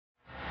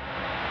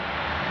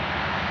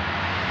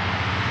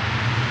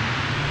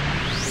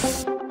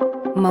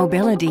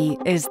Mobility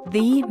is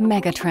the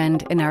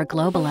megatrend in our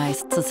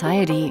globalized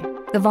society.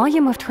 The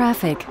volume of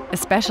traffic,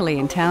 especially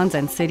in towns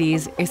and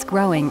cities, is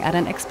growing at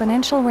an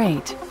exponential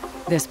rate.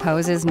 This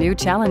poses new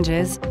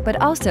challenges, but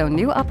also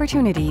new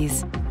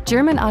opportunities.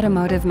 German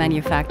automotive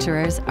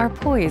manufacturers are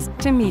poised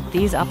to meet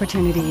these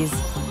opportunities,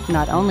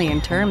 not only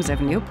in terms of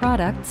new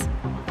products,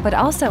 but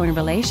also in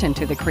relation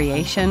to the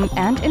creation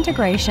and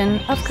integration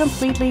of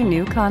completely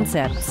new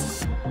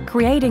concepts,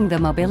 creating the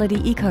mobility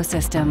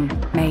ecosystem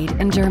made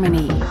in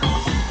Germany.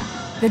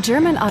 The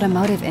German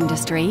automotive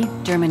industry,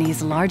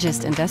 Germany's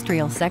largest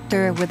industrial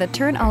sector with a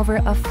turnover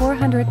of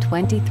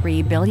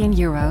 423 billion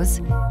euros,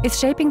 is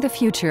shaping the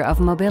future of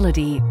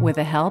mobility with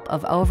the help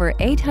of over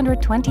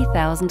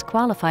 820,000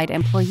 qualified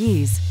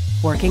employees,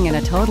 working in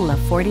a total of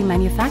 40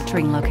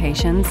 manufacturing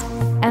locations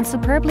and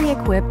superbly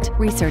equipped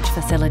research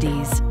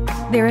facilities.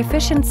 Their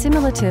efficient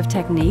simulative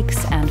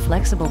techniques and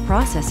flexible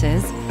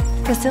processes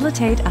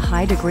facilitate a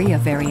high degree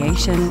of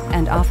variation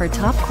and offer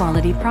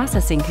top-quality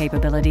processing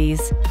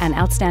capabilities, an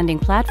outstanding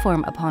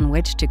platform upon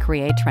which to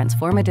create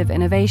transformative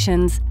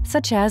innovations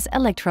such as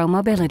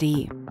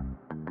electromobility.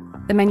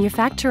 The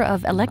manufacture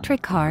of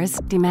electric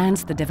cars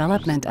demands the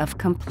development of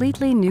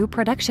completely new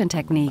production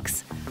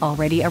techniques,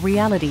 already a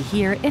reality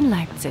here in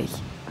Leipzig.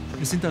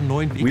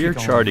 We are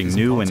charting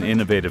new and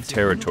innovative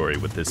territory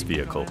with this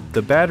vehicle.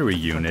 The battery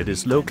unit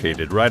is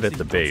located right at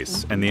the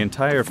base, and the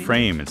entire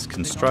frame is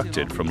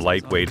constructed from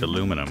lightweight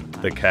aluminum.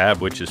 The cab,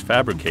 which is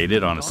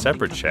fabricated on a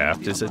separate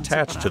shaft, is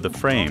attached to the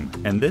frame,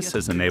 and this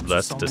has enabled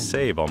us to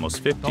save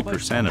almost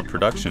 50% of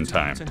production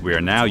time. We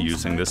are now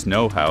using this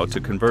know-how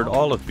to convert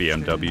all of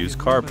BMW's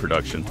car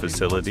production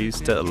facilities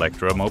to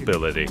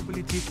electromobility.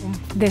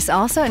 This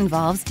also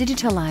involves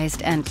digitalized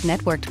and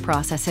networked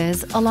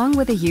processes, along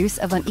with the use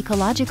of an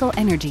ecological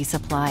energy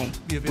supply.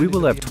 We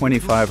will have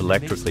 25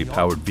 electrically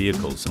powered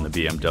vehicles in the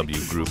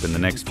BMW Group in the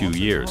next few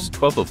years,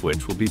 12 of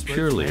which will be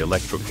purely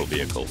electrical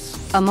vehicles.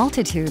 A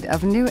multitude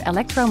of new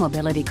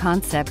electromobility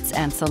concepts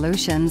and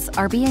solutions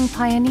are being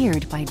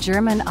pioneered by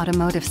German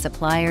automotive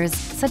suppliers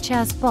such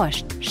as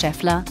Bosch,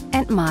 Schaeffler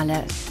and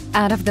Mahle.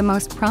 Out of the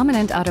most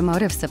prominent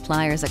automotive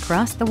suppliers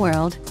across the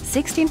world,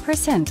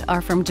 16%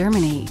 are from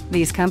Germany.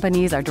 These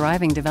companies are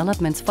driving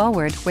developments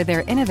forward with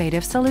their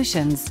innovative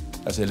solutions.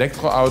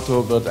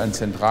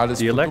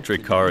 The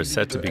electric car is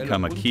set to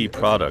become a key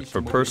product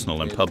for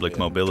personal and public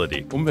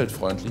mobility.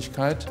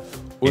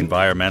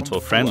 Environmental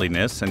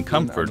friendliness and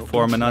comfort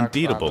form an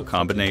unbeatable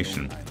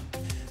combination.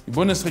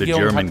 The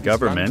German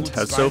government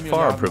has so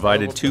far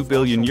provided 2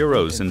 billion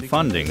euros in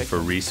funding for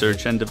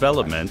research and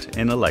development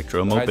in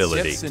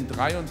electromobility.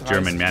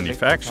 German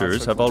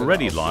manufacturers have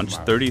already launched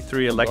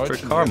 33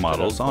 electric car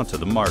models onto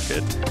the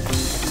market.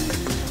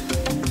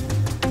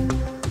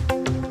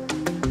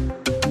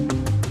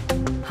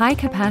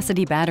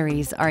 High-capacity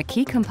batteries are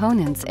key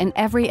components in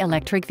every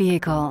electric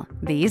vehicle.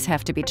 These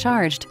have to be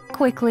charged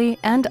quickly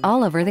and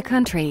all over the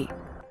country.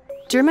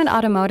 German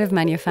automotive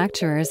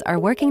manufacturers are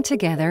working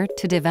together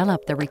to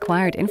develop the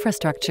required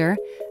infrastructure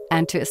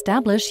and to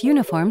establish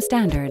uniform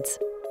standards.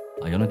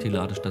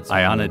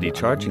 Ionity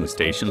charging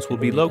stations will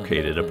be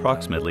located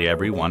approximately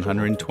every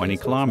 120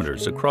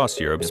 kilometers across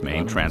Europe's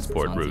main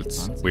transport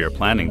routes. We are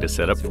planning to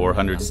set up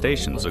 400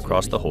 stations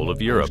across the whole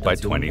of Europe by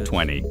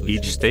 2020.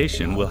 Each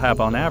station will have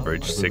on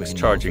average 6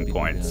 charging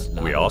points.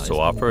 We also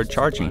offer a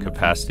charging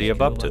capacity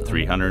of up to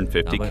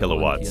 350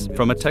 kilowatts.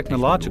 From a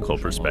technological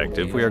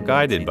perspective, we are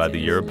guided by the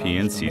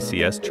European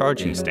CCS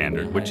charging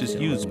standard, which is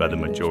used by the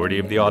majority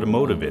of the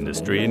automotive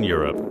industry in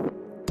Europe.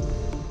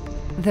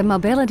 The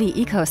mobility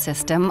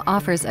ecosystem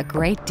offers a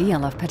great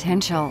deal of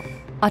potential.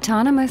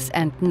 Autonomous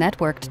and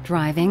networked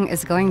driving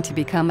is going to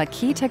become a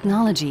key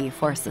technology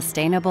for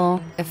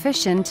sustainable,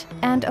 efficient,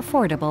 and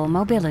affordable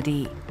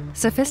mobility.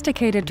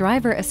 Sophisticated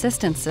driver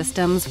assistance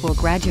systems will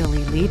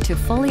gradually lead to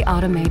fully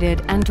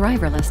automated and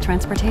driverless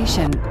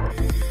transportation.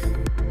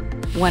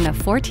 One of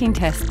 14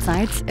 test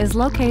sites is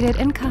located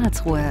in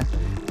Karlsruhe,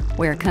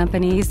 where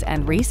companies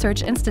and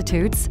research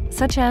institutes,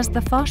 such as the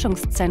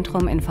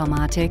Forschungszentrum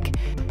Informatik,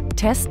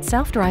 test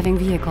self-driving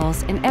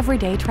vehicles in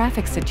everyday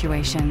traffic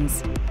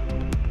situations.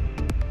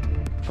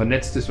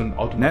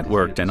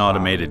 Networked and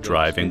automated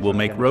driving will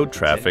make road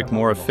traffic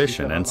more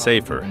efficient and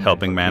safer,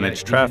 helping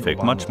manage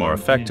traffic much more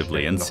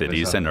effectively in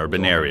cities and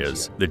urban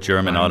areas. The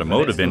German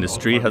automotive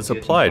industry has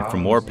applied for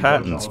more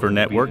patents for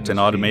networked and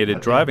automated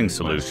driving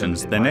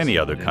solutions than any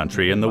other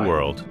country in the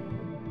world.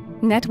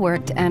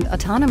 Networked and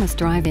autonomous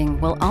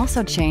driving will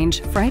also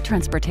change freight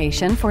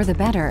transportation for the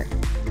better.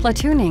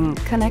 Platooning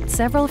connects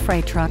several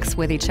freight trucks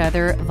with each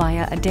other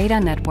via a data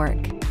network.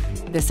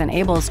 This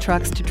enables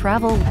trucks to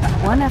travel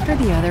one after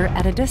the other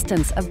at a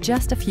distance of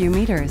just a few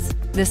meters.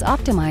 This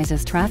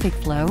optimizes traffic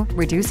flow,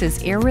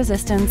 reduces air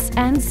resistance,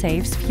 and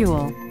saves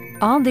fuel.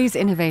 All these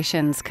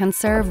innovations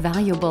conserve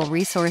valuable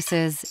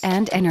resources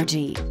and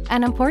energy.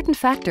 An important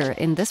factor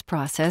in this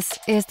process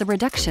is the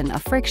reduction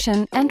of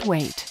friction and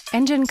weight.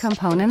 Engine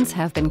components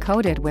have been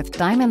coated with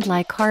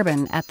diamond-like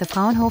carbon at the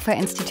Fraunhofer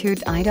Institute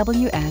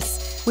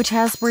IWS, which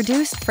has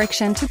reduced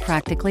friction to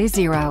practically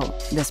zero.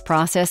 This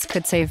process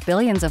could save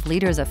billions of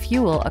liters of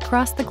fuel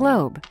across the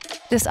globe.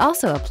 This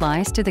also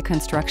applies to the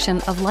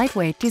construction of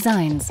lightweight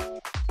designs.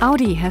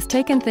 Audi has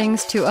taken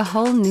things to a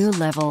whole new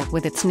level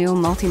with its new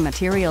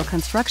multi-material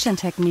construction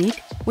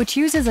technique, which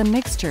uses a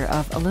mixture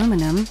of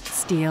aluminum,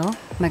 steel,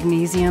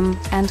 magnesium,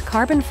 and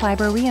carbon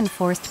fiber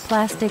reinforced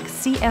plastic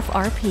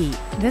CFRP.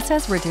 This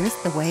has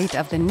reduced the weight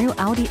of the new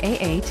Audi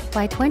A8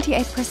 by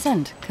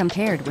 28%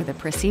 compared with the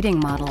preceding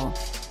model.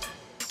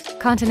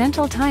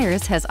 Continental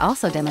Tires has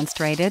also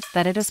demonstrated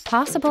that it is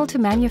possible to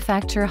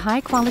manufacture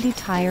high-quality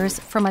tires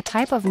from a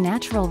type of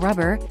natural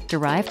rubber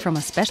derived from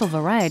a special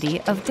variety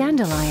of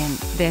dandelion.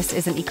 This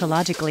is an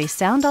ecologically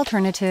sound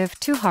alternative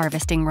to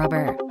harvesting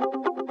rubber.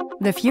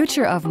 The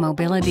future of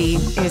mobility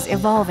is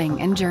evolving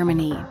in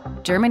Germany.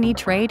 Germany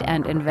Trade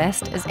and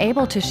Invest is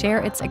able to share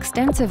its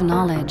extensive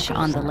knowledge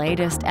on the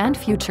latest and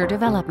future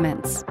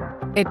developments.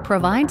 It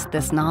provides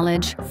this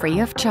knowledge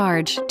free of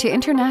charge to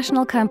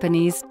international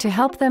companies to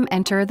help them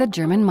enter the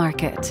German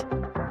market.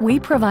 We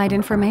provide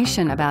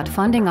information about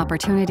funding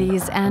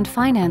opportunities and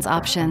finance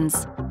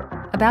options,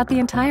 about the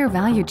entire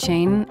value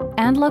chain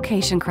and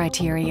location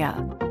criteria.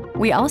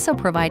 We also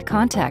provide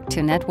contact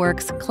to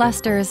networks,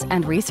 clusters,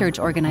 and research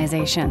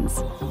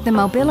organizations. The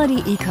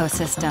mobility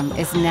ecosystem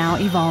is now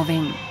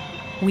evolving.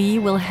 We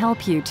will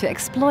help you to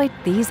exploit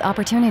these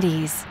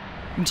opportunities.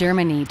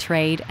 Germany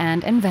Trade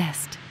and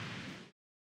Invest.